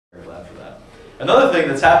Another thing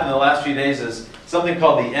that's happened in the last few days is something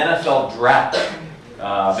called the NFL Draft.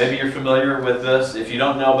 Maybe you're familiar with this. If you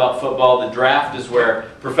don't know about football, the draft is where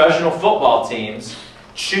professional football teams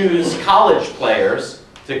choose college players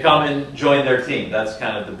to come and join their team. That's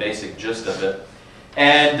kind of the basic gist of it.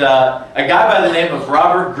 And a guy by the name of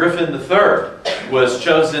Robert Griffin III was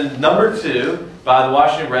chosen number 2 by the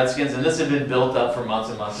Washington Redskins, and this had been built up for months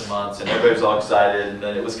and months and months, and everybody was all excited, and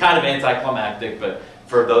then it was kind of anticlimactic, but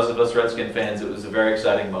for those of us Redskin fans, it was a very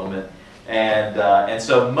exciting moment. And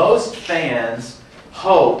so most fans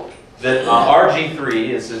hope that RG3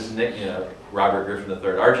 is his nickname, Robert Griffin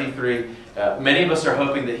III. RG3, many of us are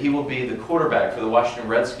hoping that he will be the quarterback for the Washington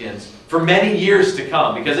Redskins for many years to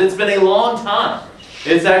come, because it's been a long time.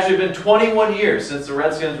 It's actually been 21 years since the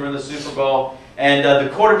Redskins were in the Super Bowl, and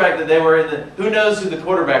the quarterback that they were in, who knows who the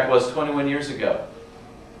quarterback was 21 years ago?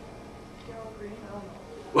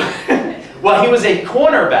 Well, he was a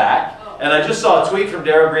cornerback, and I just saw a tweet from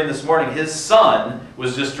Darryl Green this morning. His son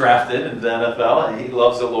was just drafted into the NFL, and he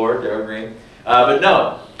loves the Lord, Darryl Green. But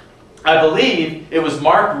no, I believe it was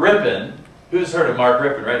Mark Rippon. Who's heard of Mark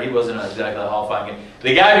Rippon, right? He wasn't exactly a Hall of Fame game.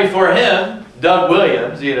 The guy before him, Doug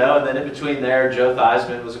Williams, and then in between there, Joe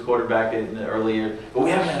Theismann was a quarterback in the early years. But we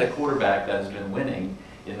haven't had a quarterback that has been winning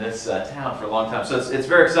in this town for a long time. So it's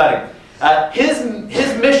very exciting.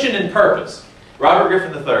 His mission and purpose, Robert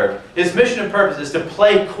Griffin III, his mission and purpose is to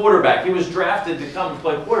play quarterback. He was drafted to come and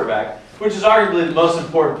play quarterback, which is arguably the most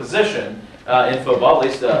important position in football, at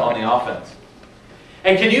least on the offense.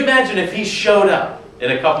 And can you imagine if he showed up in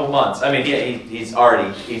a couple months? I mean, he's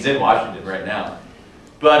in Washington right now.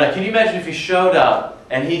 But can you imagine if he showed up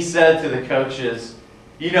and he said to the coaches,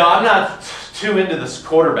 I'm not too into this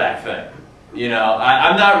quarterback thing.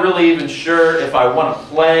 I'm not really even sure if I want to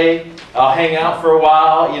play. I'll hang out for a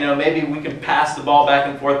while. Maybe we can pass the ball back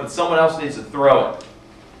and forth, but someone else needs to throw it.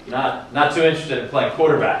 Not too interested in playing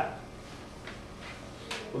quarterback.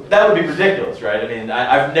 That would be ridiculous, right? I mean,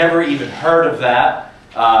 I've never even heard of that.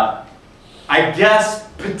 I guess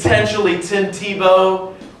potentially Tim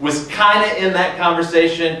Tebow was kind of in that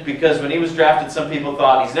conversation, because when he was drafted, some people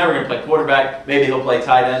thought he's never going to play quarterback. Maybe he'll play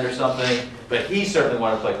tight end or something. But he certainly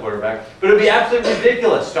wanted to play quarterback. But it would be absolutely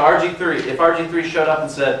ridiculous to RG3 if RG3 showed up and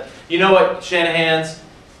said, you know what, Shanahan's,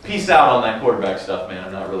 peace out on that quarterback stuff, man.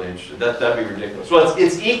 I'm not really interested. That'd be ridiculous. Well,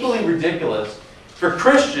 it's equally ridiculous for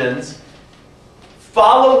Christians,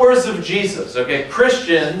 followers of Jesus. Okay,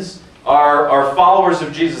 Christians are followers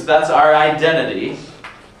of Jesus. That's our identity.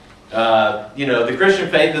 The Christian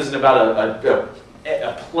faith isn't about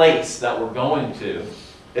a place that we're going to.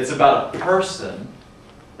 It's about a person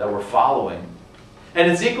that we're following. And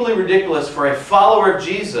it's equally ridiculous for a follower of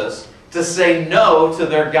Jesus to say no to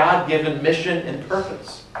their God-given mission and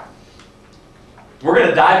purpose. We're going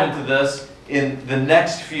to dive into this in the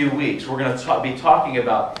next few weeks. We're going to be talking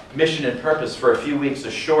about mission and purpose for a few weeks,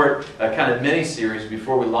 a short kind of mini-series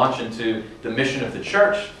before we launch into the mission of the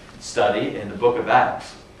church study in the book of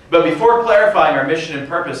Acts. But before clarifying our mission and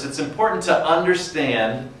purpose, it's important to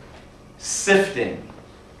understand sifting.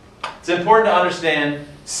 It's important to understand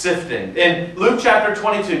sifting. In Luke chapter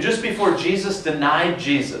 22, just before Jesus denied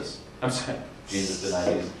Jesus,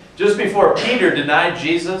 just before Peter denied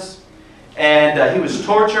Jesus, and he was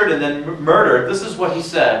tortured and then murdered, this is what he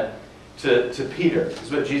said to Peter. This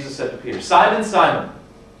is what Jesus said to Peter. Simon, Simon,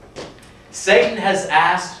 Satan has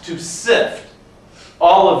asked to sift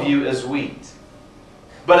all of you as wheat.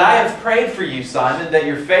 But I have prayed for you, Simon, that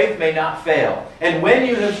your faith may not fail. And when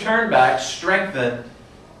you have turned back, strengthen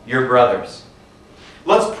your brothers.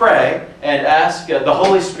 Let's pray and ask the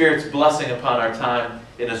Holy Spirit's blessing upon our time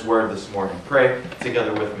in His Word this morning. Pray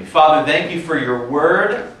together with me. Father, thank you for your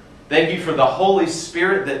Word. Thank you for the Holy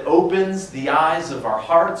Spirit that opens the eyes of our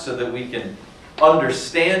hearts so that we can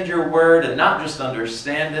understand your Word, and not just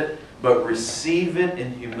understand it, but receive it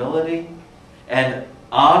in humility and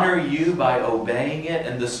honor you by obeying it.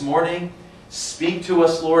 And this morning, speak to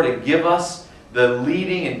us, Lord, and give us the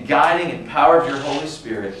leading and guiding and power of your Holy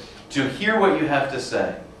Spirit to hear what you have to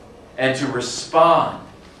say and to respond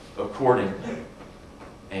accordingly.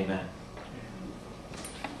 Amen.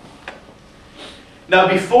 Now,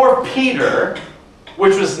 before Peter,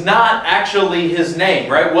 which was not actually his name,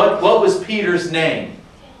 right? What was Peter's name?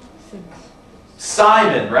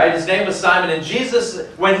 Simon, right? His name was Simon. And Jesus,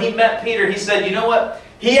 when he met Peter, he said, you know what?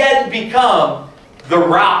 He hadn't become the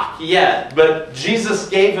rock yet, but Jesus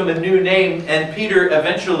gave him a new name, and Peter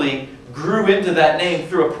eventually grew into that name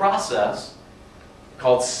through a process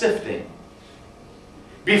called sifting.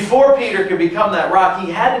 Before Peter could become that rock,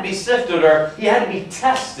 he had to be sifted, or he had to be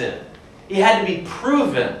tested. He had to be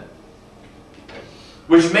proven.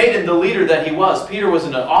 which made him the leader that he was. Peter was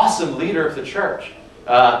an awesome leader of the church.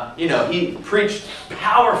 He preached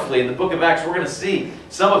powerfully in the book of Acts. We're going to see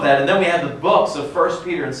some of that. And then we have the books of 1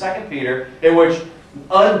 Peter and 2 Peter, in which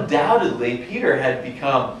undoubtedly Peter had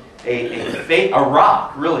become a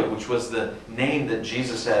rock, really, which was the name that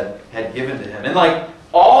Jesus had given to him. And like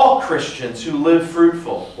all Christians who live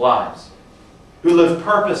fruitful lives, who live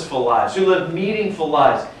purposeful lives, who live meaningful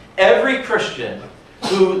lives, every Christian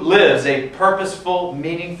who lives a purposeful,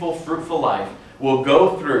 meaningful, fruitful life will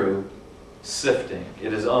go through sifting.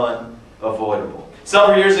 It is unavoidable.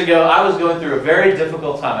 Several years ago, I was going through a very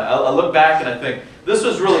difficult time. I look back and I think, this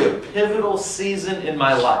was really a pivotal season in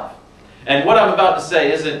my life. And what I'm about to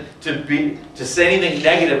say isn't to say anything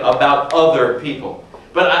negative about other people.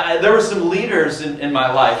 But there were some leaders in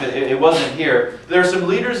my life. It wasn't here. There were some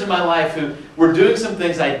leaders in my life who were doing some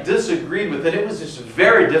things I disagreed with, and it was just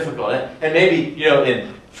very difficult. And maybe,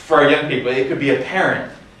 for our young people, it could be a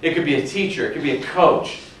parent. It could be a teacher. It could be a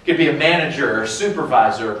coach. It could be a manager or a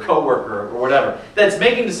supervisor or a coworker or whatever. That's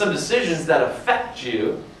making some decisions that affect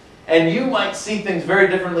you. And you might see things very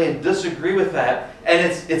differently and disagree with that.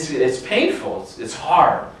 And it's painful. It's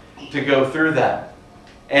hard to go through that.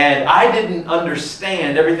 And I didn't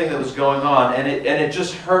understand everything that was going on. And it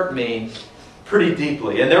just hurt me pretty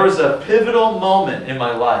deeply. And there was a pivotal moment in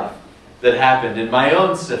my life that happened in my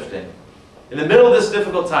own sifting. In the middle of this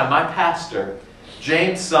difficult time, my pastor,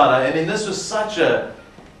 James Son, this was such a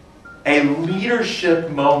leadership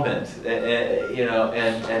moment,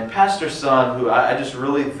 and Pastor Son, who I just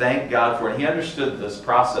really thank God for, and he understood this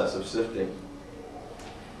process of sifting.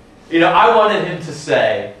 I wanted him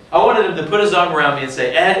to put his arm around me and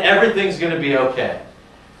say, Ed, everything's going to be okay.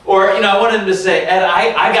 Or, I wanted him to say, Ed,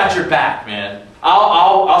 I got your back, man.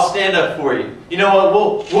 I'll stand up for you. You know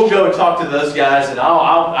what? We'll go talk to those guys, and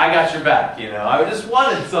I got your back. I just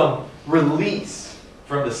wanted some release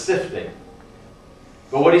from the sifting.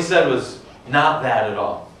 But what he said was not that at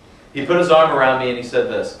all. He put his arm around me and he said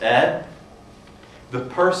this, Ed, the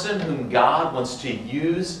person whom God wants to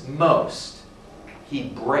use most, he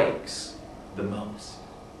breaks the most.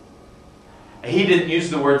 He didn't use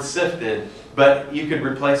the word sifted, but you could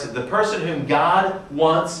replace it. The person whom God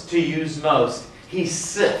wants to use most, he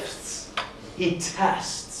sifts, he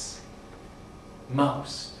tests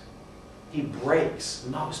most. He breaks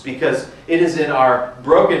most, because it is in our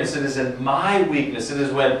brokenness, it is in my weakness, it is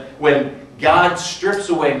when God strips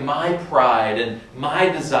away my pride and my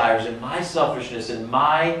desires and my selfishness and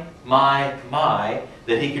my,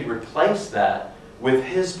 that he could replace that with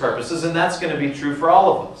his purposes, and that's going to be true for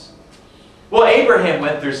all of us. Well, Abraham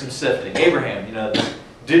went through some sifting. Abraham, this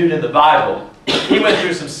dude in the Bible, he went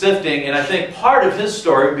through some sifting, and I think part of his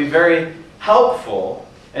story would be very helpful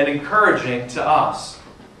and encouraging to us.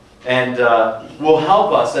 And will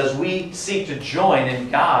help us as we seek to join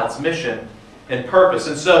in God's mission and purpose.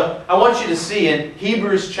 And so I want you to see in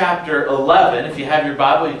Hebrews chapter 11, if you have your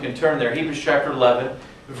Bible, you can turn there, Hebrews chapter 11,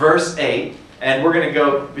 verse 8. And we're going to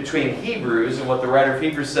go between Hebrews and what the writer of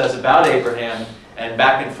Hebrews says about Abraham and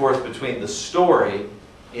back and forth between the story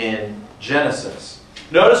in Genesis.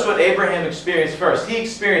 Notice what Abraham experienced first. He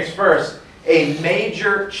experienced first a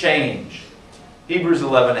major change. Hebrews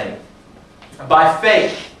 11:8. By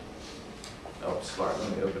faith. Oh, sorry,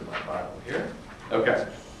 let me open my Bible here. Okay.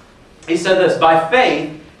 He said this, by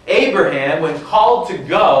faith, Abraham, when called to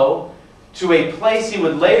go to a place he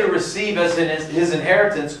would later receive as his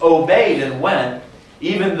inheritance, obeyed and went,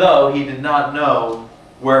 even though he did not know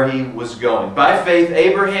where he was going. By faith,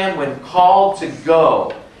 Abraham, when called to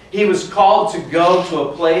go, he was called to go to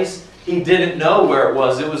a place he didn't know where it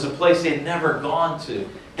was. It was a place he had never gone to.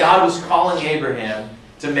 God was calling Abraham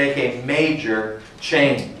to make a major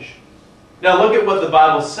change. Now look at what the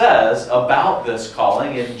Bible says about this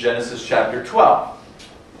calling in Genesis chapter 12.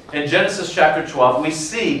 In Genesis chapter 12, we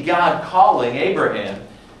see God calling Abraham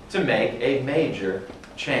to make a major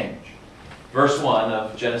change. Verse 1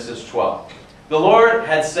 of Genesis 12. The Lord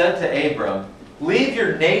had said to Abram, leave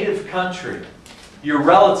your native country, your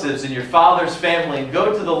relatives and your father's family, and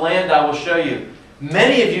go to the land I will show you.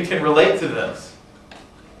 Many of you can relate to this.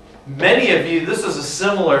 Many of you, this is a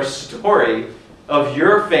similar story of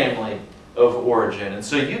your family of origin. And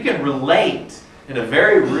so you can relate in a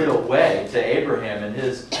very real way to Abraham and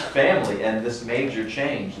his family and this major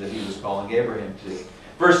change that he was calling Abraham to.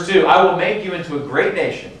 Verse 2, I will make you into a great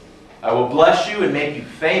nation. I will bless you and make you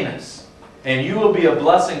famous, and you will be a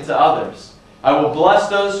blessing to others. I will bless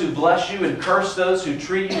those who bless you and curse those who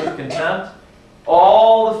treat you with contempt.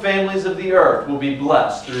 All the families of the earth will be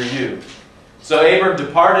blessed through you. So Abram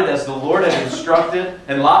departed as the Lord had instructed,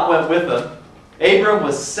 and Lot went with him. Abram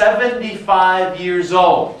was 75 years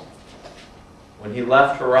old when he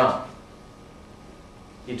left Haran.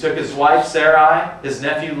 He took his wife Sarai, his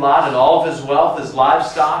nephew Lot, and all of his wealth, his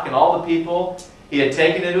livestock, and all the people he had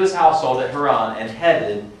taken into his household at Haran, and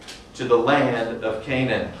headed to the land of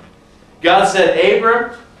Canaan. God said,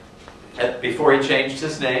 Abram, before he changed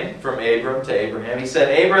his name from Abram to Abraham, he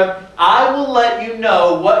said, Abram, I will let you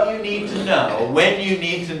know what you need to know when you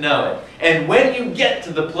need to know it. And when you get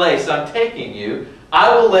to the place I'm taking you,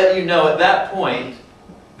 I will let you know at that point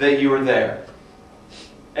that you are there.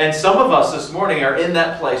 And some of us this morning are in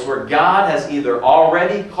that place where God has either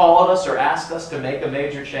already called us or asked us to make a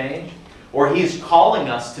major change, or He's calling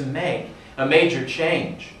us to make a major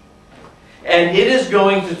change. And it is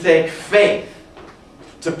going to take faith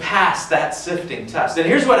to pass that sifting test. And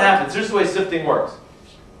here's what happens. Here's the way sifting works.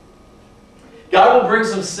 God will bring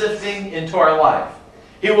some sifting into our life.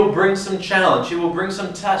 He will bring some challenge. He will bring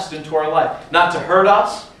some test into our life. Not to hurt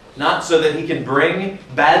us, not so that He can bring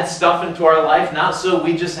bad stuff into our life, not so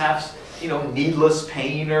we just have, needless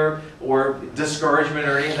pain or discouragement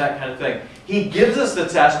or any of that kind of thing. He gives us the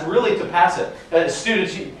test really to pass it.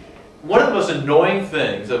 Students, one of the most annoying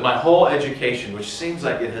things of my whole education, which seems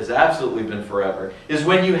like it has absolutely been forever, is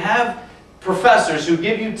when you have professors who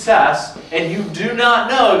give you tests and you do not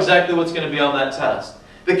know exactly what's going to be on that test.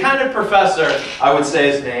 The kind of professor, I would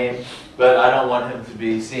say his name, but I don't want him to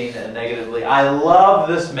be seen negatively. I love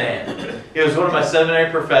this man. He was one of my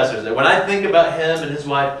seminary professors. And when I think about him and his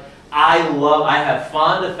wife, I have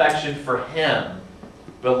fond affection for him.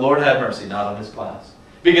 But Lord have mercy, not on his class.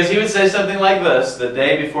 Because he would say something like this, the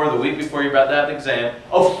week before you're about to have an exam.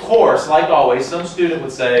 Of course, like always, some student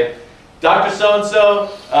would say, Dr.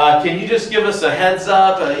 So-and-so, can you just give us a heads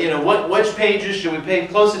up? Which pages should we pay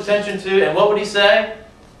close attention to? And what would he say?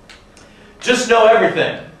 Just know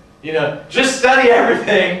everything. Just study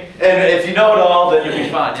everything. And if you know it all, then you'll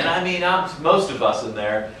be fine. And I mean, most of us in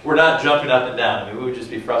there, we're not jumping up and down. I mean, we would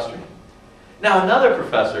just be frustrated. Now, another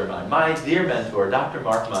professor of mine, my dear mentor, Dr.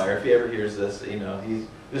 Mark Meyer, if he ever hears this, he's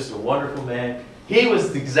just a wonderful man. He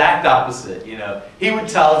was the exact opposite, He would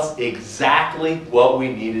tell us exactly what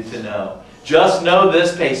we needed to know. Just know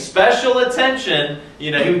this, pay special attention.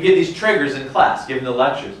 He would give these triggers in class, giving the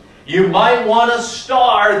lectures. You might want to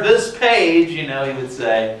star this page, he would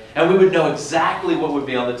say. And we would know exactly what would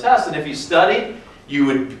be on the test. And if you studied, you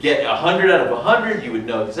would get 100 out of 100, you would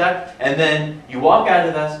know exactly. And then you walk out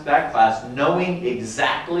of that class knowing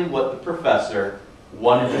exactly what the professor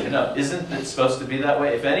wanted you to know. Isn't it supposed to be that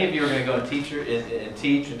way? If any of you are going to go and teach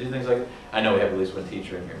and do things like that, I know we have at least one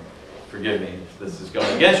teacher in here. Forgive me if this is going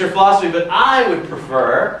against your philosophy, but I would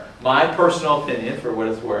prefer, my personal opinion for what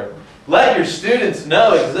it's worth, let your students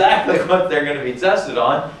know exactly what they're going to be tested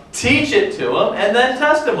on, teach it to them, and then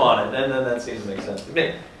test them on it. And then that seems to make sense to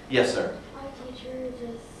me. Yes, sir? Our teacher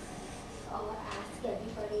just ask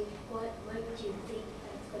everybody, what do you think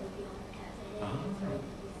that's going to be on the test?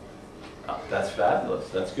 Oh, that's fabulous.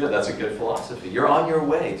 That's good. That's a good philosophy. You're on your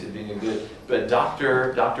way to being a good, but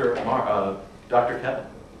Dr. Kevin.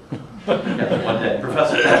 One day.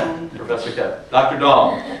 Professor Kevin. Dr.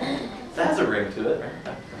 Dahl. That has a ring to it.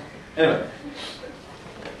 Anyway.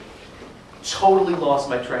 Totally lost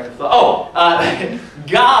my train of thought.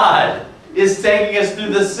 God is taking us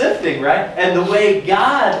through the sifting, right? And the way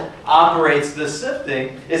God operates the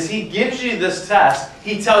sifting is He gives you this test.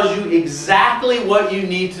 He tells you exactly what you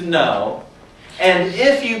need to know. And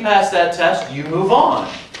if you pass that test, you move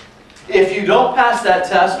on. If you don't pass that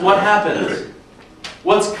test, what happens?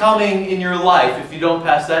 What's coming in your life if you don't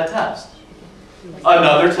pass that test?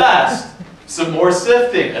 Another test. Some more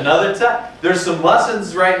sifting. Another test. There's some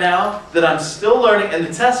lessons right now that I'm still learning, and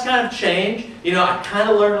the tests kind of change. I kind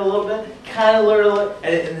of learned a little bit,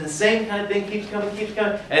 and the same kind of thing keeps coming,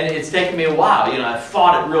 and it's taken me a while. I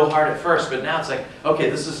fought it real hard at first, but now it's like, okay,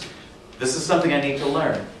 this is something I need to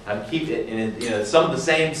learn. Some of the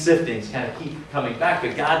same siftings kind of keep coming back,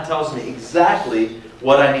 but God tells me exactly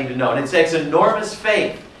what I need to know, and it takes enormous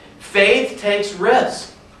faith. Faith takes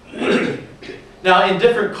risk. Now, in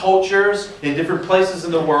different cultures, in different places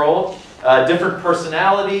in the world, different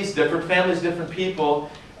personalities, different families, different people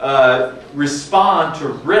respond to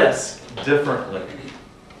risk differently.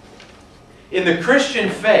 In the Christian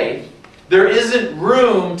faith, there isn't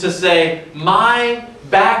room to say, my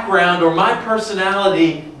background or my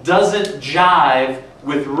personality doesn't jive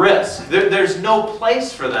with risk. There's no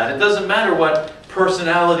place for that. It doesn't matter what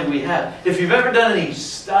personality we have. If you've ever done any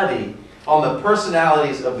study on the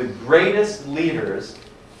personalities of the greatest leaders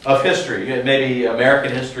of history, maybe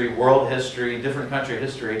American history, world history, different country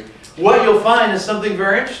history, what you'll find is something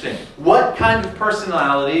very interesting. What kind of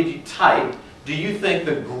personality type do you think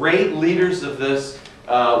the great leaders of this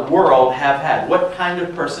world have had? What kind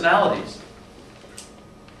of personalities?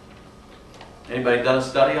 Anybody done a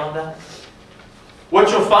study on that? What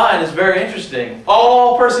you'll find is very interesting.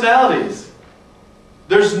 All personalities.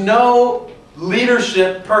 There's no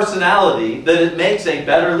leadership personality that it makes a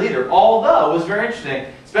better leader. Although, it was very interesting,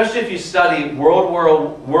 especially if you study World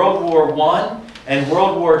War I and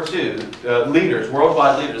World War II leaders,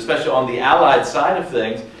 worldwide leaders, especially on the Allied side of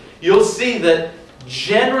things, you'll see that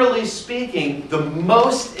generally speaking, the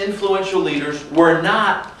most influential leaders were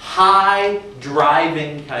not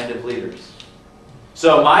high-driving kind of leaders.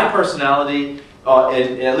 So my personality,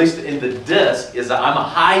 at least in the disc, is that I'm a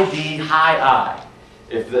high D, high I,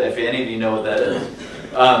 if any of you know what that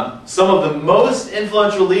is. Some of the most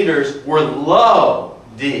influential leaders were low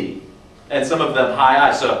D, and some of them high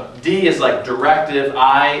I. So D is like directive,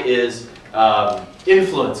 I is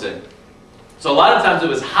influencing. So a lot of times it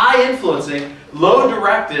was high influencing, low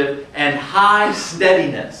directive, and high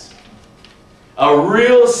steadiness. A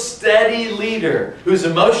real steady leader whose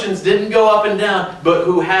emotions didn't go up and down, but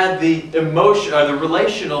who had the emotion or the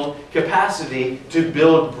relational capacity to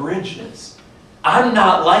build bridges. I'm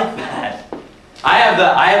not like that. I have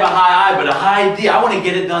a high I, but a high D. I want to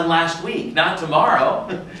get it done last week, not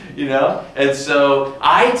tomorrow. You know? And so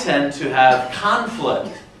I tend to have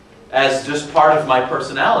conflict as just part of my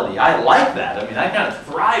personality. I like that. I mean, I kind of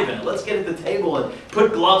thrive in it. Let's get at the table and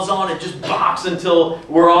put gloves on and just box until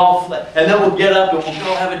we're all and then we'll get up and we'll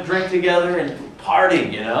go have a drink together and party,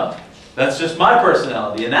 you know? That's just my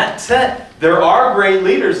personality. And there are great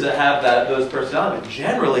leaders that have those personalities.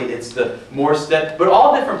 Generally, it's the more steady, but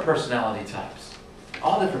all different personality types.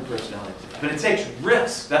 All different personality types. But it takes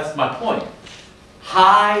risk. That's my point.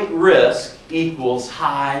 High risk equals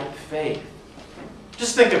high faith.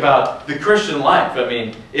 Just think about the Christian life. I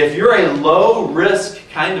mean, if you're a low-risk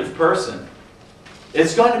kind of person,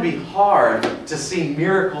 it's going to be hard to see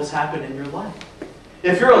miracles happen in your life.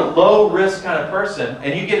 If you're a low-risk kind of person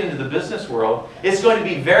and you get into the business world, it's going to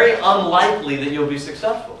be very unlikely that you'll be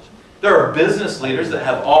successful. There are business leaders that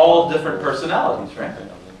have all different personalities, right?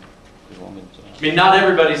 I mean, not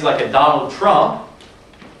everybody's like a Donald Trump.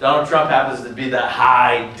 Donald Trump happens to be that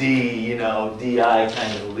high D, you know, DI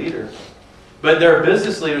kind of leader. But there are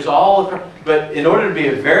business leaders but in order to be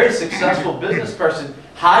a very successful business person,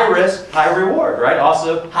 high risk, high reward, right?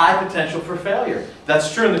 Also, high potential for failure.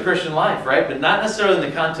 That's true in the Christian life, right? But not necessarily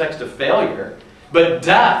in the context of failure, but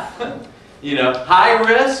death. You know, high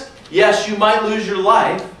risk, yes, you might lose your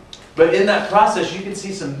life, but in that process, you can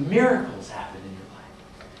see some miracles happen in your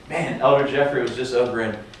life. Man, Elder Jeffrey was just over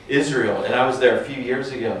in Israel, and I was there a few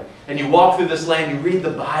years ago. And you walk through this land, you read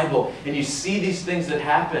the Bible, and you see these things that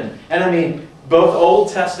happen. And I mean, both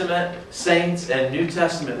Old Testament saints and New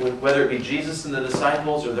Testament, whether it be Jesus and the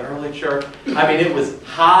disciples or the early church, I mean, it was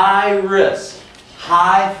high risk,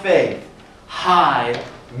 high faith, high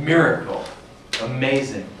miracle.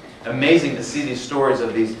 Amazing. Amazing to see these stories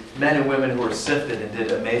of these men and women who were sifted and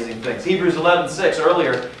did amazing things. Hebrews 11:6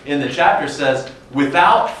 earlier in the chapter says,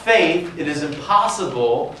 without faith, it is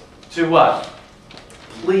impossible to what?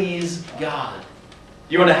 Please God.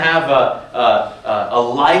 You want to have a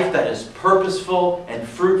life that is purposeful and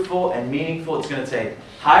fruitful and meaningful. It's going to take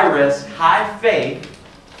high risk, high faith,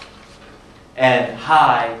 and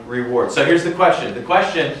high reward. So here's the question.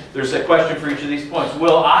 There's a question for each of these points.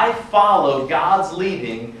 Will I follow God's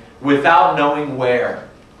leading without knowing where?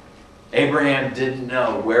 Abraham didn't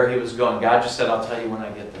know where he was going. God just said, I'll tell you when I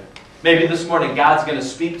get there. Maybe this morning God's going to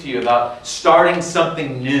speak to you about starting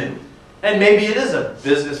something new. And maybe it is a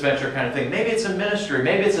business venture kind of thing. Maybe it's a ministry.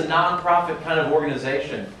 Maybe it's a nonprofit kind of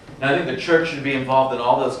organization. And I think the church should be involved in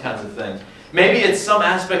all those kinds of things. Maybe it's some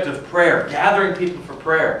aspect of prayer, gathering people for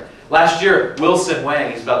prayer. Last year, Wilson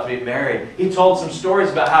Wang, he's about to be married, he told some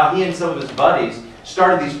stories about how he and some of his buddies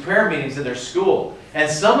started these prayer meetings in their school. And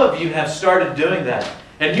some of you have started doing that.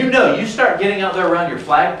 And you know, you start getting out there around your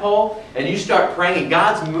flagpole and you start praying and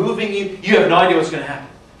God's moving you. You have no idea what's going to happen.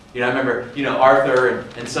 You know, I remember, Arthur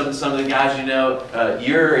and some of the guys, a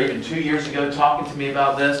year or even 2 years ago talking to me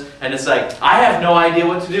about this. And it's like, I have no idea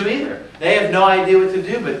what to do either. They have no idea what to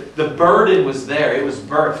do, but the burden was there. It was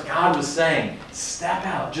birthed. God was saying, step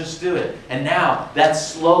out, just do it. And now that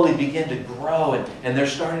slowly began to grow and they're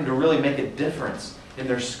starting to really make a difference in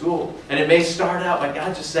their school. And it may start out by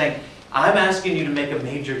God just saying, I'm asking you to make a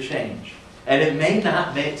major change. And it may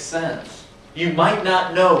not make sense. You might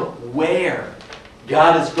not know where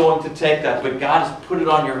God is going to take that, but God has put it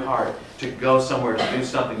on your heart to go somewhere, to do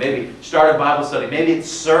something. Maybe start a Bible study. Maybe it's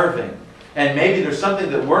serving. And maybe there's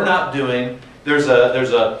something that we're not doing. There's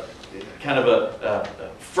a kind of a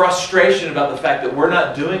frustration about the fact that we're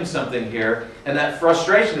not doing something here. And that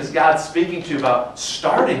frustration is God speaking to you about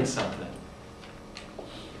starting something.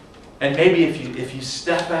 And maybe if you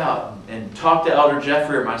step out and talk to Elder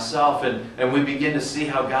Jeffrey or myself, and we begin to see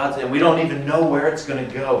how and we don't even know where it's going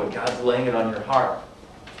to go, but God's laying it on your heart.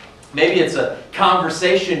 Maybe it's a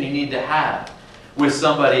conversation you need to have with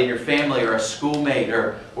somebody in your family, or a schoolmate,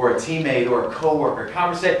 or a teammate, or a coworker.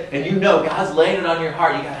 Conversation, and you know God's laying it on your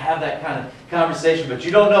heart. You got to have that kind of conversation, but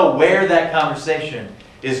you don't know where that conversation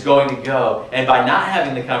is going to go. And by not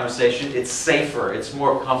having the conversation, it's safer, it's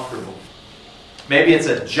more comfortable. Maybe it's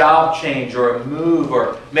a job change or a move,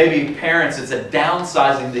 or maybe parents, it's a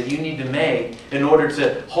downsizing that you need to make in order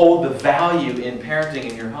to hold the value in parenting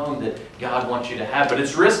in your home that God wants you to have. But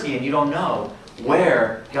it's risky, and you don't know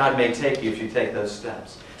where God may take you if you take those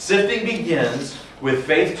steps. Sifting begins with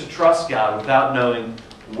faith to trust God without knowing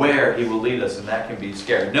where He will lead us, and that can be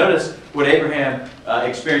scary. Notice what Abraham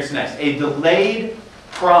experienced next. A delayed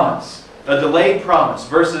promise. A delayed promise.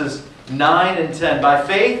 Verses 9 and 10. By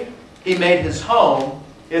faith, he made his home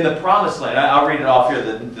in the promised land. I'll read it off here.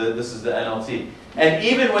 This is the NLT. And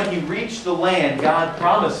even when he reached the land God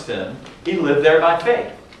promised him, he lived there by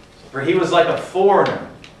faith. For he was like a foreigner.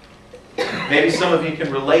 Maybe some of you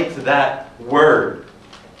can relate to that word.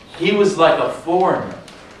 He was like a foreigner,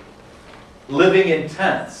 living in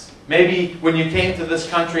tents. Maybe when you came to this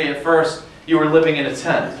country at first, you were living in a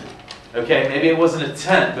tent. Okay, maybe it wasn't a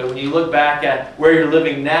tent, but when you look back at where you're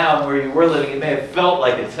living now and where you were living, it may have felt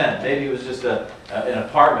like a tent. Maybe it was just an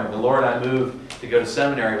apartment. When Laura and I moved to go to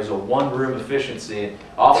seminary, it was a one-room efficiency. And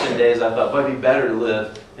often days I thought, well, it'd be better to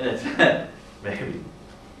live in a tent, maybe.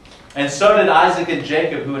 And so did Isaac and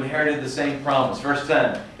Jacob, who inherited the same promise. Verse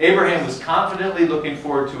 10, Abraham was confidently looking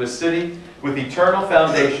forward to a city with eternal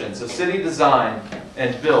foundations, a city designed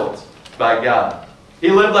and built by God. He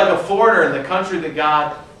lived like a foreigner in the country that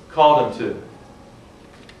God called him to.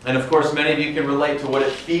 And of course, many of you can relate to what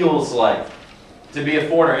it feels like to be a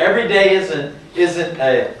foreigner. Every day isn't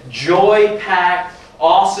a joy-packed,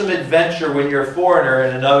 awesome adventure when you're a foreigner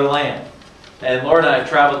in another land. And Laura and I have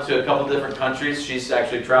traveled to a couple different countries. She's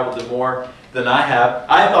actually traveled to more than I have.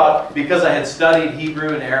 I thought, because I had studied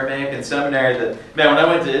Hebrew and Aramaic in seminary, that, man, when I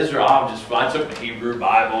went to Israel, I took the Hebrew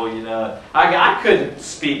Bible, you know. I couldn't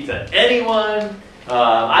speak to anyone.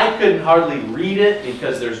 I couldn't hardly read it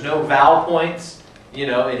because there's no vowel points. You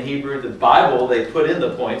know, in Hebrew, the Bible, they put in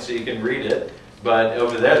the points so you can read it. But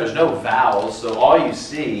over there's no vowels. So all you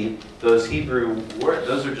see, those Hebrew words,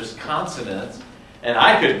 those are just consonants. And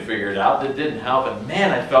I couldn't figure it out. That didn't help. And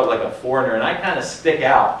man, I felt like a foreigner. And I kind of stick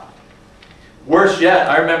out. Worse yet,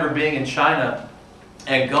 I remember being in China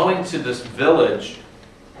and going to this village.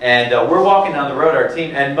 And we're walking down the road, our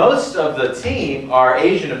team. And most of the team are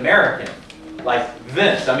Asian American. Like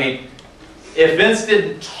Vince. I mean, if Vince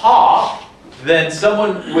didn't talk, then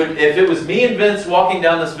someone would, if it was me and Vince walking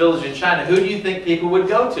down this village in China, who do you think people would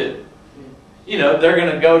go to? You know, they're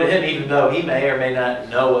going to go to him, even though he may or may not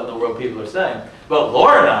know what in the world people are saying. But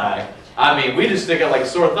Laura and I mean, we just stick out like a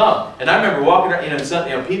sore thumb. And I remember walking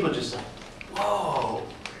around, people just like, whoa.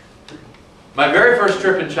 My very first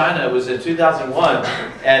trip in China was in 2001,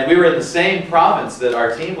 and we were in the same province that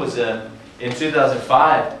our team was in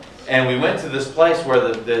 2005. And we went to this place where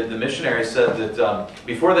the missionaries said that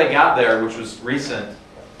before they got there, which was recent,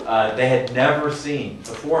 they had never seen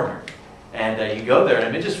a foreigner. And you go there,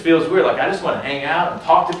 and it just feels weird. Like, I just want to hang out and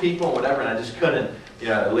talk to people and whatever, and I just couldn't,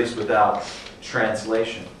 at least without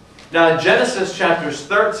translation. Now, in Genesis chapters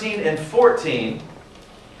 13 and 14,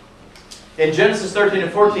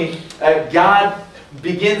 God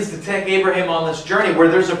begins to take Abraham on this journey where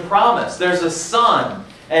there's a promise. There's a son.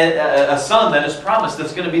 And a son that is promised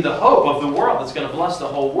that's going to be the hope of the world, that's going to bless the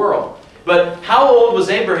whole world. But how old was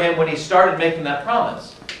Abraham when he started making that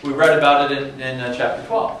promise? We read about it in chapter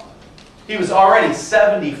 12. He was already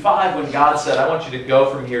 75 when God said, I want you to go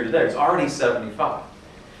from here to there. He's already 75.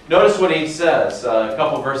 Notice what he says, a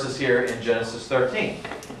couple verses here in Genesis 13.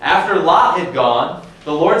 After Lot had gone,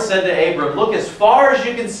 the Lord said to Abram, look as far as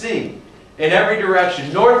you can see in every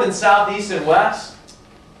direction, north and south, east and west.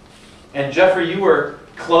 And Jeffrey, you were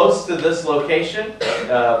close to this location.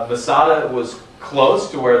 Masada was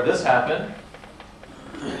close to where this happened.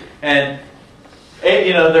 And,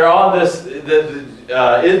 they're on this,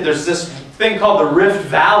 there's this thing called the Rift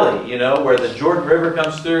Valley, where the Jordan River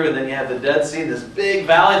comes through, and then you have the Dead Sea, this big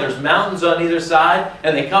valley. There's mountains on either side,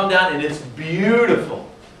 and they come down, and it's beautiful.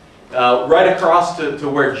 Right across to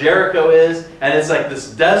where Jericho is, and it's like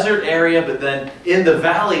this desert area, but then in the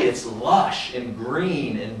valley it's lush and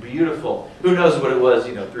green and beautiful. Who knows what it was,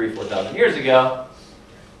 3,000 or 4,000 years ago.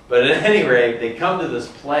 But at any rate, they come to this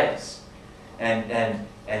place, and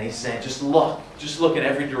he's saying, just look in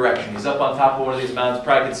every direction. He's up on top of one of these mountains,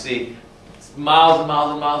 probably can see miles and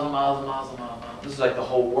miles and miles and miles and miles and miles and miles. This is like the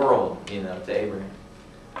whole world, to Abraham.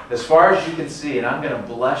 as far as you can see, and I'm going to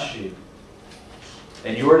bless you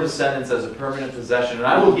and your descendants as a permanent possession. And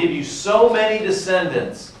I will give you so many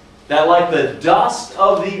descendants that like the dust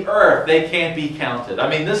of the earth, they can't be counted. I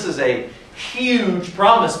mean, this is a huge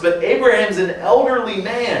promise, but Abraham's an elderly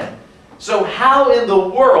man. So how in the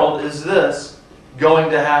world is this going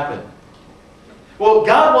to happen? Well,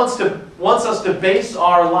 God wants us to base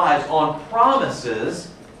our lives on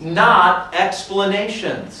promises, not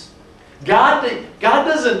explanations. God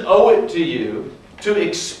doesn't owe it to you to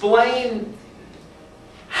explain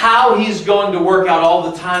how He's going to work out all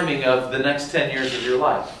the timing of the next 10 years of your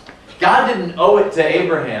life. God didn't owe it to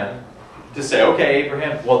Abraham to say, okay,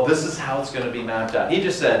 Abraham, well, this is how it's going to be mapped out. He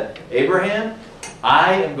just said, Abraham,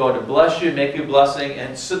 I am going to bless you, make you a blessing,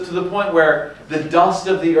 and so to the point where the dust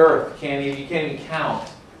of the earth, you can't even count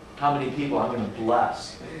how many people I'm going to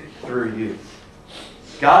bless through you.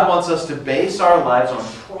 God wants us to base our lives on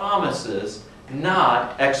promises,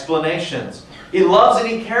 not explanations. He loves and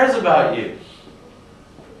He cares about you.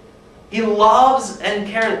 He loves and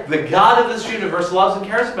cares. The God of this universe loves and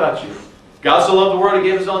cares about you. God so loved the world, He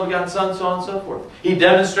gave His only begotten Son, so on and so forth. He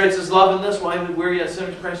demonstrates His love in this, while we were yet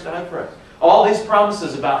sinners, Christ died for us. All these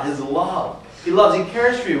promises about His love. He loves, He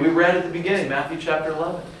cares for you. We read at the beginning, Matthew chapter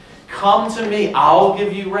 11. Come to me, I'll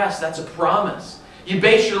give you rest. That's a promise. You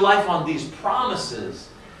base your life on these promises,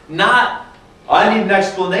 not, I need an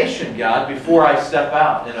explanation, God, before I step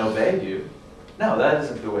out and obey you. No, that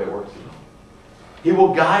isn't the way it works at all. He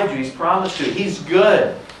will guide you. He's promised to. He's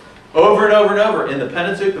good. Over and over and over. In the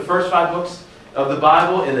Pentateuch, the first 5 books of the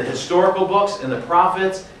Bible, in the historical books, in the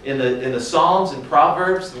prophets, in the Psalms and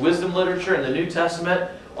Proverbs, the wisdom literature, in the New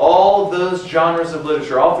Testament, all those genres of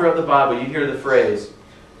literature, all throughout the Bible, you hear the phrase,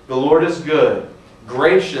 the Lord is good,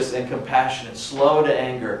 gracious and compassionate, slow to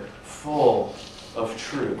anger, full of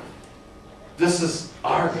truth. This is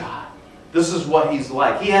our God. This is what He's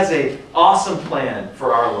like. He has an awesome plan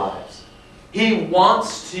for our lives. He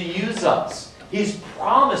wants to use us. He's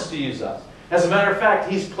promised to use us. As a matter of fact,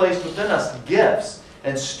 He's placed within us gifts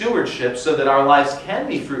and stewardship so that our lives can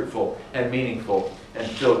be fruitful and meaningful and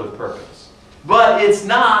filled with purpose. But it's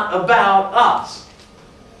not about us.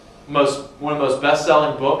 One of the most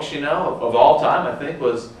best-selling books, of all time, I think,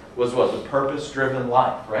 was what? The Purpose-Driven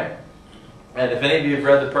Life, right? And if any of you have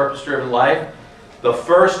read The Purpose-Driven Life, the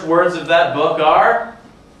first words of that book are...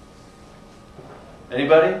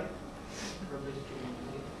 Anybody?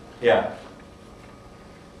 Yeah.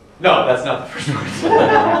 No, that's not the first words.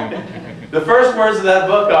 The first words of that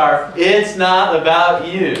book are, it's not about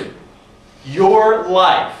you. Your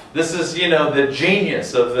life. This is, the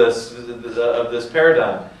genius of this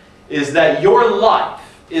paradigm. Is that your life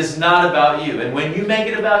is not about you. And when you make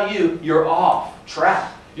it about you, you're off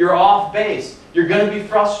track. You're off base. You're going to be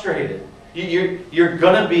frustrated. You're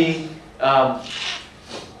going to be... I'm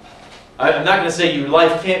not going to say your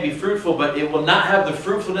life can't be fruitful, but it will not have the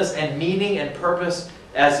fruitfulness and meaning and purpose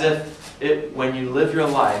as if when you live your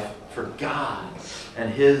life for God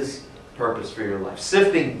and His purpose for your life.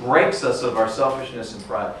 Sifting breaks us of our selfishness and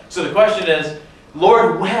pride. So the question is,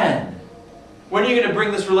 Lord, when? When are you going to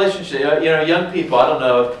bring this relationship? Young people, I don't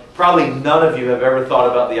know, probably none of you have ever thought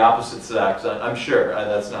about the opposite sex. I'm sure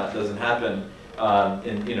doesn't happen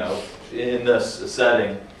in this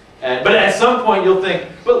setting. But at some point you'll think,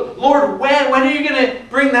 but Lord, when are you going to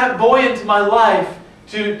bring that boy into my life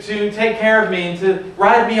to take care of me and to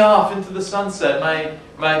ride me off into the sunset,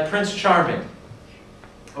 my Prince Charming?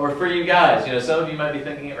 Or for you guys, some of you might be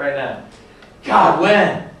thinking it right now. God,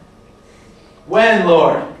 when? When,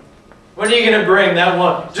 Lord? When are you going to bring that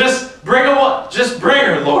one? Just bring her one. Just bring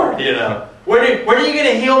her, Lord, When are you going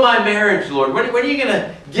to heal my marriage, Lord? When are you going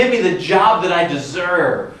to give me the job that I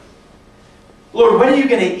deserve? Lord, when are you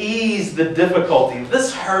going to ease the difficulty?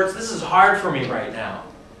 This hurts. This is hard for me right now.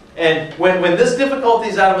 And when this difficulty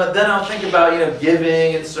is out of it, then I'll think about,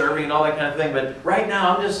 giving and serving and all that kind of thing. But right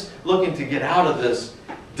now, I'm just looking to get out of this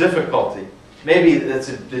difficulty. Maybe it's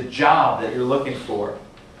the job that you're looking for.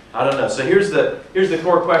 I don't know. So here's the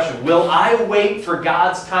core question. Will I wait for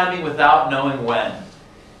God's timing without knowing when?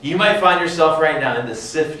 You might find yourself right now in the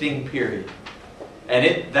sifting period.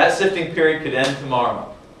 And that sifting period could end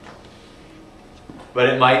tomorrow. But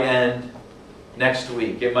it might end next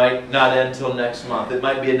week. It might not end until next month. It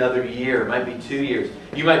might be another year. It might be 2 years.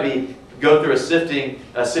 You might go through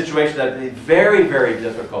a situation that would be very, very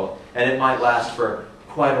difficult. And it might last for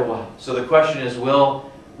quite a while. So the question is,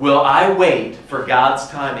 will I wait for God's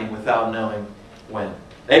timing without knowing when?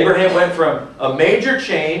 Abraham went from a major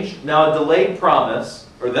change, now a delayed promise,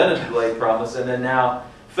 or then a delayed promise, and then now,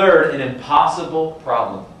 third, an impossible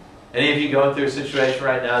problem. Any of you going through a situation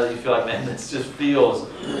right now that you feel like, man, this just feels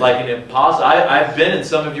like an impossible? I've been in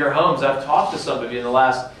some of your homes. I've talked to some of you in the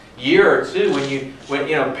last year or two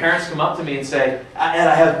when parents come up to me and say, and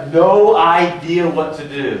I have no idea what to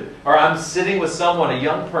do. Or I'm sitting with someone, a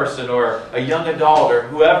young person or a young adult or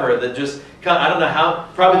whoever that just, I don't know how,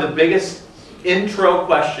 probably the biggest intro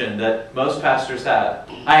question that most pastors have.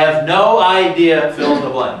 I have no idea, fill in the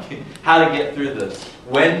blank, how to get through this,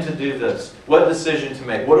 when to do this, what decision to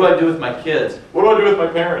make, what do I do with my kids, what do I do with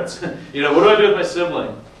my parents, what do I do with my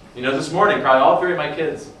sibling? This morning probably all three of my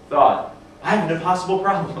kids thought, I have an impossible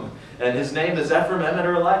problem, and his name is Ephraim, Emmett,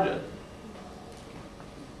 or Elijah.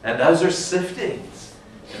 And those are siftings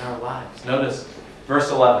in our lives. Notice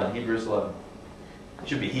verse 11, Hebrews 11. It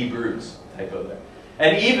should be Hebrews, typo there.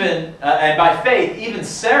 And even, and by faith, even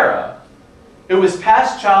Sarah, who was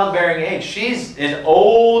past childbearing age, she's an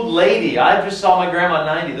old lady. I just saw my grandma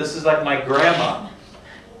 90. This is like my grandma.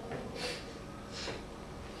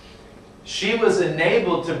 She was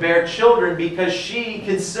enabled to bear children because she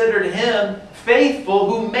considered him faithful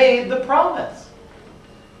who made the promise.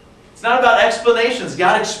 It's not about explanations.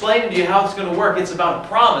 God explained to you how it's going to work. It's about a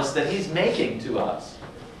promise that He's making to us.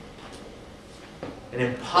 An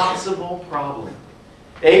impossible problem.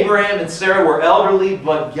 Abraham and Sarah were elderly,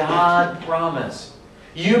 but God promised.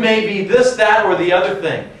 You may be this, that, or the other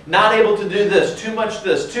thing. Not able to do this, too much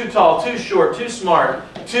this, too tall, too short, too smart,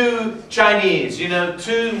 too Chinese,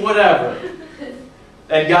 too whatever.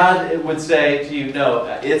 And God would say to you, no,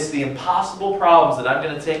 it's the impossible problems that I'm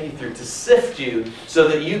going to take you through to sift you so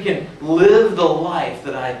that you can live the life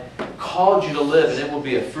that I called you to live. And it will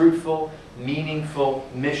be a fruitful, meaningful,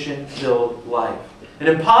 mission-filled life. An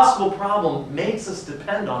impossible problem makes us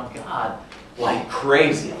depend on God like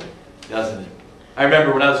crazy, doesn't it? I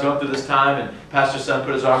remember when I was going through this time and Pastor Son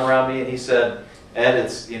put his arm around me and he said, Ed,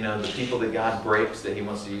 it's the people that God breaks that He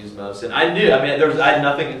wants to use most. And I knew, I had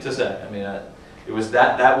nothing to say. It was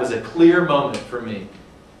that was a clear moment for me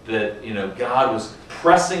that God was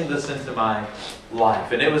pressing this into my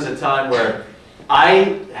life. And it was a time where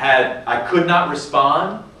I could not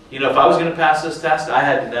respond. If I was going to pass this test, I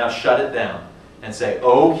had to now shut it down and say,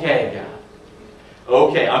 okay, God.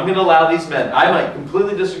 Okay, I'm going to allow these men. I might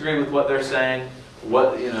completely disagree with what they're saying,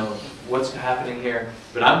 what's happening here,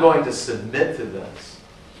 but I'm going to submit to this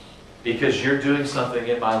because You're doing something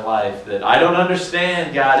in my life that I don't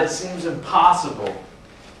understand, God. It seems impossible,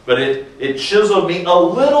 but it chiseled me a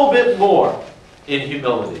little bit more in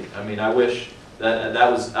humility. I wish that I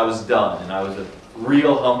was done and I was a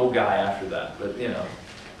real humble guy after that, but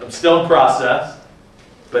I'm still in process.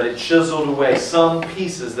 But it chiseled away some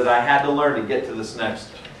pieces that I had to learn to get to this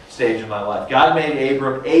next stage in my life. God made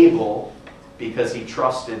Abram able because he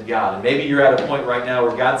trusted God. And maybe you're at a point right now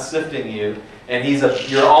where God's sifting you, and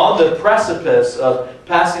you're on the precipice of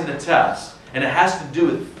passing the test. And it has to do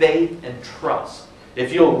with faith and trust.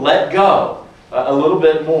 If you'll let go a little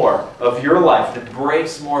bit more of your life and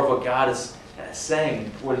embrace more of what God is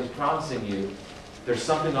saying, what He's promising you, there's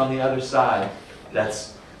something on the other side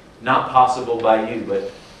that's not possible by you, but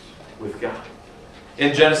with God.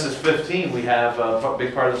 In Genesis 15, we have a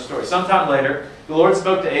big part of the story. Sometime later, the Lord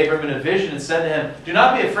spoke to Abram in a vision and said to him, "Do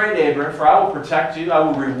not be afraid, Abram, for I will protect you. I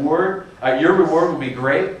will reward. Your reward will be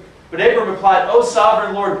great." But Abram replied, "O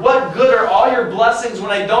sovereign Lord, what good are all your blessings when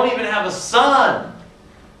I don't even have a son?"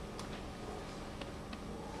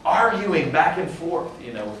 Arguing back and forth,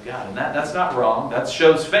 with God. And that's not wrong. That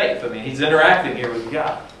shows faith. He's interacting here with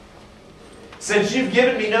God. "Since you've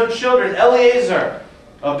given me no children, Eliezer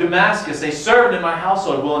of Damascus, a servant in my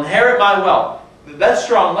household, will inherit my wealth." That's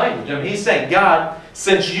strong language. He's saying, God,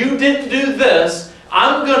 since you didn't do this,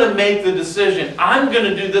 I'm going to make the decision. I'm going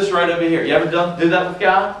to do this right over here. You ever do that with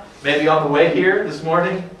God? Maybe on the way here this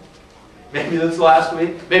morning? Maybe this last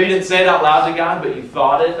week? Maybe you didn't say it out loud to God, but you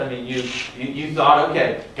thought it. You thought,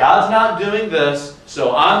 okay, God's not doing this,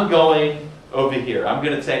 so I'm going over here. I'm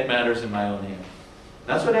going to take matters in my own hands.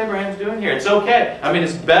 That's what Abraham's doing here. It's okay.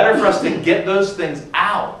 It's better for us to get those things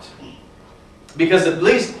out. Because at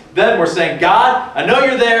least then we're saying, God, I know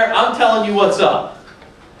you're there. I'm telling you what's up.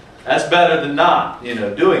 That's better than not,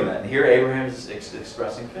 doing that. And here Abraham is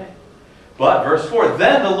expressing faith. But verse 4,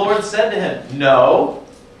 then the Lord said to him, no.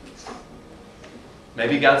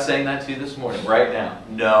 Maybe God's saying that to you this morning, right now.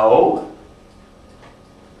 No.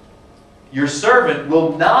 Your servant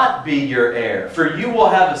will not be your heir, for you will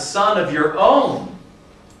have a son of your own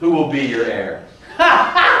who will be your heir.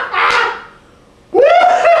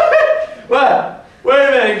 What? Wait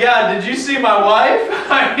a minute, God, did you see my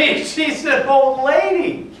wife? She's an old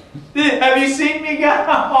lady. Have you seen me, God?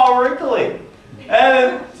 I'm all wrinkly.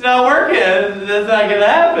 And it's not working. That's not going to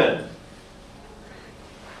happen.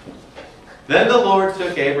 Then the Lord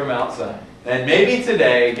took Abram outside. And maybe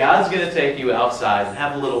today, God's going to take you outside and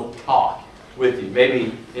have a little talk with you.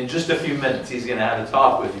 Maybe in just a few minutes, He's going to have a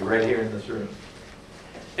talk with you right here in this room.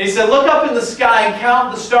 And He said, look up in the sky and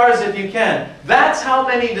count the stars if you can. That's how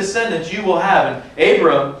many descendants you will have. And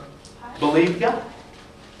Abram believed God.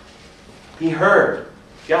 He heard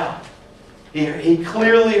God. He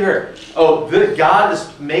clearly heard. Oh, God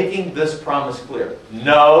is making this promise clear.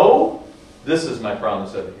 No, this is my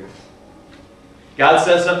promise over here. God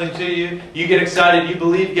says something to you, you get excited, you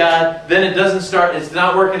believe God, then it doesn't start, it's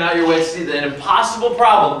not working out your way. See, an impossible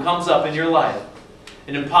problem comes up in your life.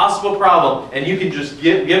 An impossible problem, and you can just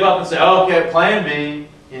give up and say, oh, okay, plan B,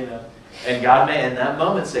 you know. And God may in that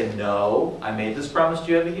moment say, no, I made this promise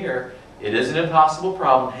to you over here. It is an impossible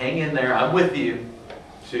problem. Hang in there. I'm with you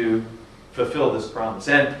to fulfill this promise.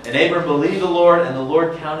 And Abram believed the Lord, and the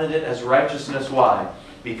Lord counted it as righteousness. Why?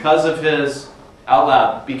 Because of his, out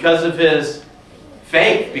loud, because of his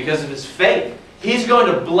faith. Because of his faith. He's going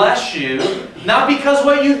to bless you, not because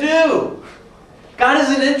what you do. God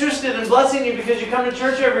isn't interested in blessing you because you come to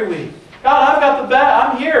church every week. God, I've got the best.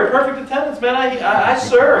 I'm here. Perfect attendance, man. I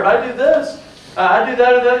serve. I do this. I do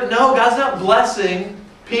that or that. No, God's not blessing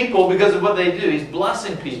people because of what they do. He's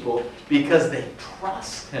blessing people because they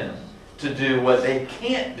trust Him to do what they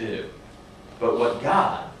can't do, but what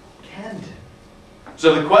God can do.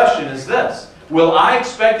 So the question is this: will I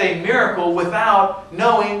expect a miracle without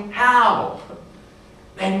knowing how?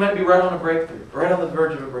 Man, you might be right on a breakthrough, right on the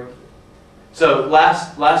verge of a breakthrough. So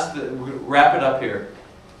wrap it up here.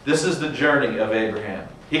 This is the journey of Abraham.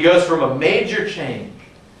 He goes from a major change.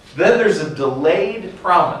 Then there's a delayed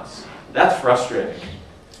promise. That's frustrating.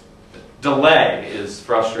 Delay is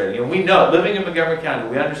frustrating. And we know, living in Montgomery County,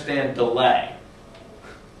 we understand delay.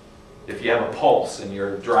 If you have a pulse and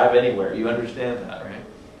you're drive anywhere, you understand that, right?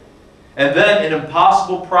 And then an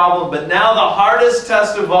impossible problem, but now the hardest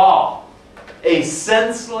test of all, a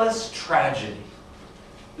senseless tragedy.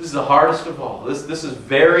 This is the hardest of all. This is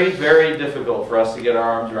very, very difficult for us to get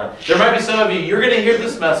our arms around. There might be some of you, you're going to hear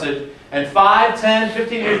this message, and 5, 10,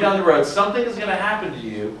 15 years down the road, something is going to happen to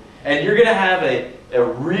you, and you're going to have a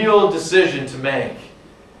real decision to make.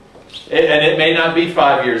 And it may not be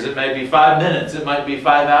 5 years. It may be 5 minutes. It might be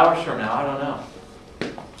 5 hours from now. I don't know.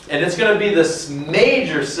 And it's going to be this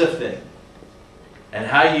major sifting. And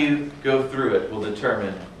how you go through it will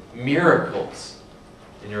determine miracles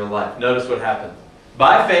in your life. Notice what happened.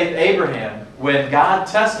 By faith, Abraham, when God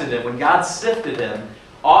tested him, when God sifted him,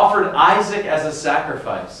 offered Isaac as a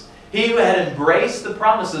sacrifice. He who had embraced the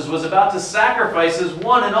promises was about to sacrifice his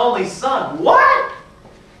one and only son. What?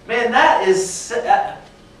 Man, that is...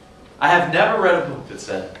 I have never read a book that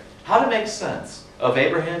said how to make sense of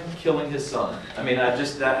Abraham killing his son. I mean, that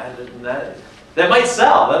might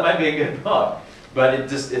sell. That might be a good book. But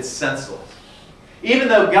it's senseless. Even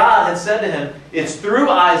though God had said to him, it's through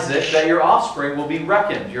Isaac that your offspring will be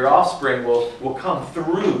reckoned. Your offspring will come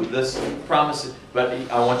through this promise. But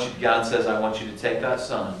God says, I want you to take that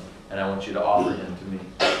son and I want you to offer him to me.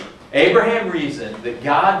 Abraham reasoned that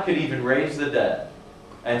God could even raise the dead.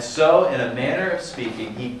 And so, in a manner of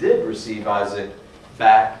speaking, he did receive Isaac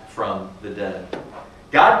back from the dead.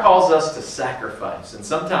 God calls us to sacrifice. And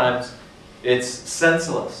sometimes it's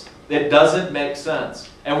senseless. It doesn't make sense.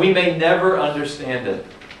 And we may never understand it.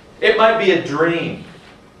 It might be a dream.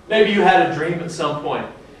 Maybe you had a dream at some point.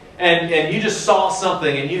 And you just saw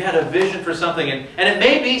something and you had a vision for something. And it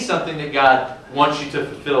may be something that God wants you to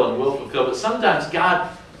fulfill and will fulfill. But sometimes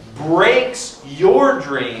God breaks your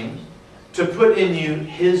dream to put in you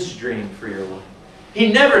His dream for your life.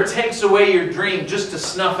 He never takes away your dream just to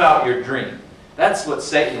snuff out your dream. That's what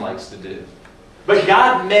Satan likes to do. But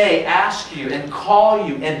God may ask you and call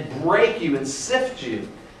you and break you and sift you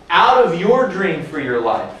out of your dream for your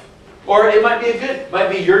life. Or it might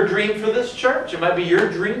be your dream for this church. It might be your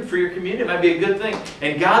dream for your community. It might be a good thing.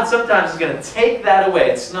 And God sometimes is going to take that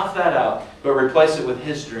away and snuff that out, but replace it with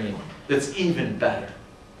His dream that's even better.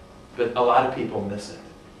 But a lot of people miss it.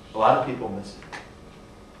 A lot of people miss it.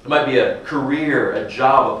 It might be a career, a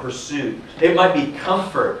job, a pursuit. It might be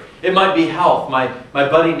comfort. It might be health. My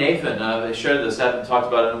buddy Nathan, they shared this, haven't talked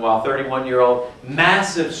about it in a while, 31-year-old,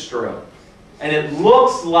 massive stroke. And it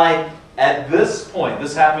looks like at this point,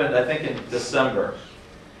 this happened I think in December,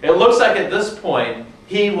 it looks like at this point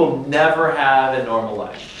he will never have a normal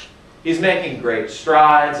life. He's making great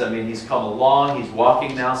strides. I mean, he's come along. He's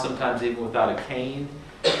walking now, sometimes even without a cane.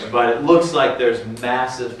 But it looks like there's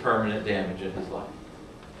massive permanent damage in his life.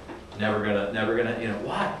 Never gonna,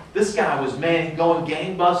 why? This guy was, man, going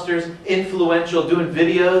gangbusters, influential, doing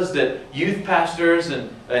videos that youth pastors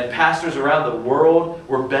and pastors around the world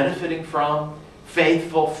were benefiting from.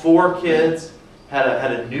 faithful, 4 kids, had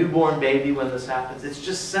a newborn baby when this happens. It's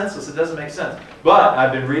just senseless. It doesn't make sense. But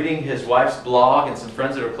I've been reading his wife's blog and some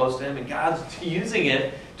friends that are close to him, and God's using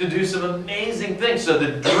it to do some amazing things. So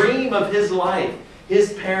the dream of his life,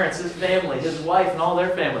 his parents, his family, his wife, and all their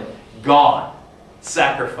family, gone.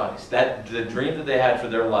 Sacrificed. The dream that they had for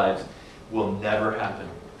their lives will never happen.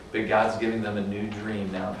 But God's giving them a new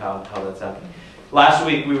dream now of how that's happening. Last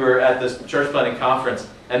week we were at this church planting conference,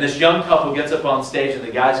 and this young couple gets up on stage, and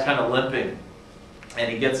the guy's kind of limping.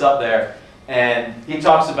 And he gets up there, and he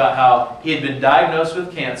talks about how he had been diagnosed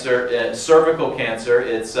with cancer, cervical cancer.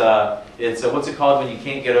 It's what's it called when you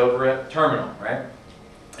can't get over it? Terminal, right?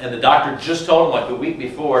 And the doctor just told him like the week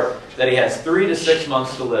before that he has 3 to 6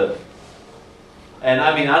 months to live. And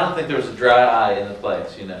I mean, I don't think there was a dry eye in the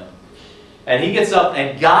place, you know. And he gets up,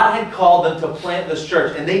 and God had called them to plant this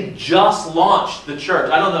church, and they just launched the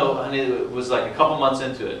church. I don't know, I mean, it was like a couple months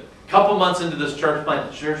into it. A couple months into this church plant,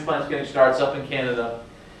 the church plant's getting started. It's up in Canada.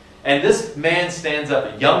 And this man stands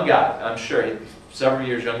up, a young guy, I'm sure, he's several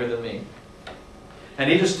years younger than me. And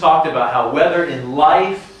he just talked about how whether in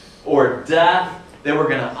life or death, they were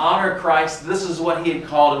going to honor Christ. This is what he had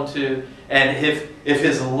called him to. And if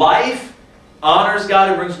his life honors God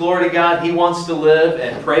and brings glory to God, he wants to live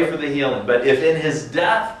and pray for the healing. But if in his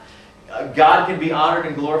death, God can be honored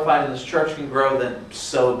and glorified and this church can grow, then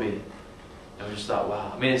so be it. And we just thought,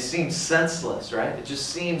 wow. I mean, it seems senseless, right? It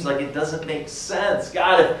just seems like it doesn't make sense.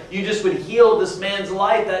 God, if you just would heal this man's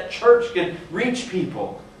life, that church could reach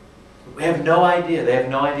people. We have no idea. They have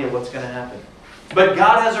no idea what's going to happen. But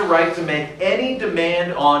God has a right to make any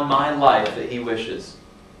demand on my life that he wishes.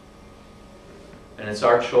 And it's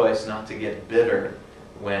our choice not to get bitter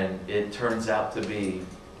when it turns out to be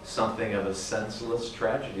something of a senseless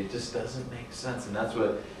tragedy. It just doesn't make sense. And that's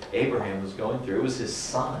what Abraham was going through. It was his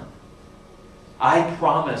son. I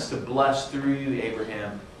promise to bless through you,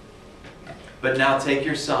 Abraham. But now take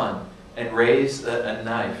your son and raise a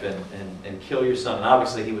knife and kill your son. And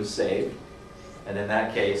obviously he was saved. And in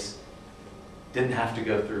that case, didn't have to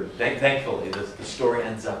go through. Thankfully, the story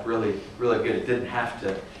ends up really, really good. It didn't have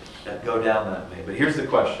to go down that way. But here's the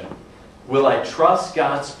question. Will I trust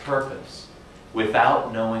God's purpose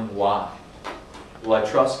without knowing why? Will I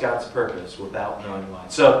trust God's purpose without knowing why?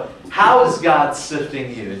 So, how is God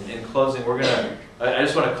sifting you? In closing, I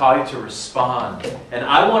just want to call you to respond. And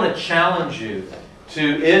I want to challenge you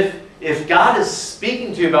to, if God is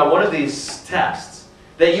speaking to you about one of these tests,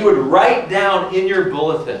 that you would write down in your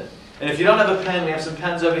bulletin. And if you don't have a pen, we have some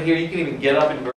pens over here. You can even get up and